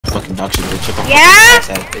dox you, bitch. Yeah?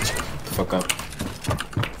 Bitch. The fuck up.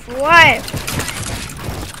 For what?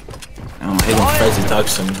 I don't hate him. Crazy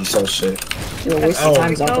talks to me. He's so shit. Yo, waste of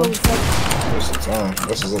time, Zocco. Waste of time.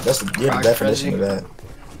 That's the definition of that.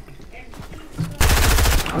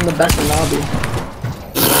 I'm the best in lobby.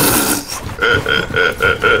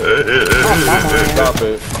 Stop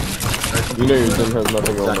it. You know your Zen has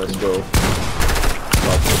nothing on my skill.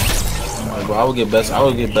 Like, bro, I would get best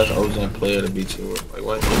Ozen player to beat you. Like,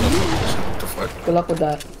 what? What the fuck? Good luck with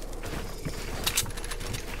that.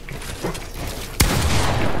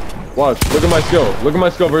 Watch, look at my skill. Look at my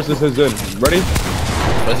skill versus his Zen. Ready?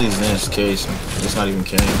 Especially Zen's case. It's not even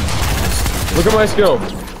carrying. Look at my skill.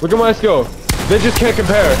 Look at my skill. They just can't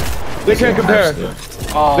compare. They can't compare.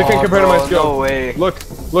 Oh, they can't compare to my skill. No way. Look.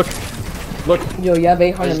 Yo, you have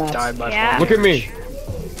 800 max. Yeah. Look at me.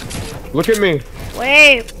 Look at me.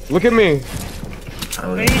 Wait. Look at me.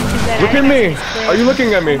 Look at me. Are you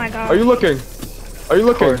looking at me? Are you looking? Are you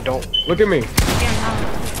looking? Don't. Look at me.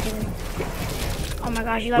 Oh my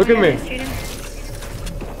gosh, you Look at me.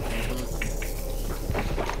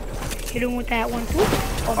 Hit him with that one.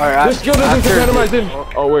 Oh, Alright, this skill doesn't compare to my Zen.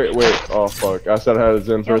 Oh wait. Oh fuck. I said I had a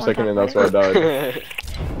Zen for a second and that's why I died.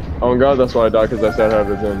 Oh god, that's why I died because I said I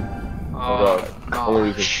had a Zen. Oh god.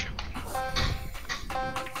 Only reason.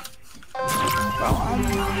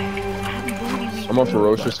 I'm a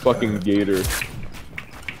ferocious fucking gator.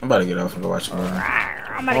 I'm about to get off and go watch it.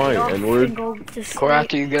 I'm about to get off and go to sleep. Core,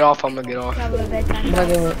 after you get off, I'm gonna get off. I'm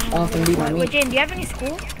gonna go off and beat my meat. Wait, Jaden, do you have any school?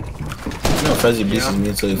 You know, Fezzy beats me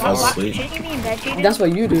until he falls asleep. Shouldn't you be in bed, Jaden? That's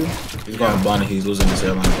what you do. He's going blind and he's losing his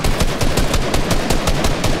hairline.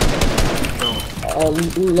 Oh,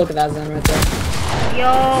 look at that Zen right there.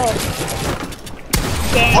 Yo.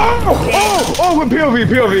 Damn. Oh, with POV,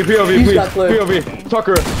 please. POV.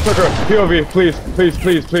 Tucker, POV,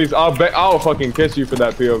 please. I'll fucking kiss you for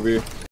that POV.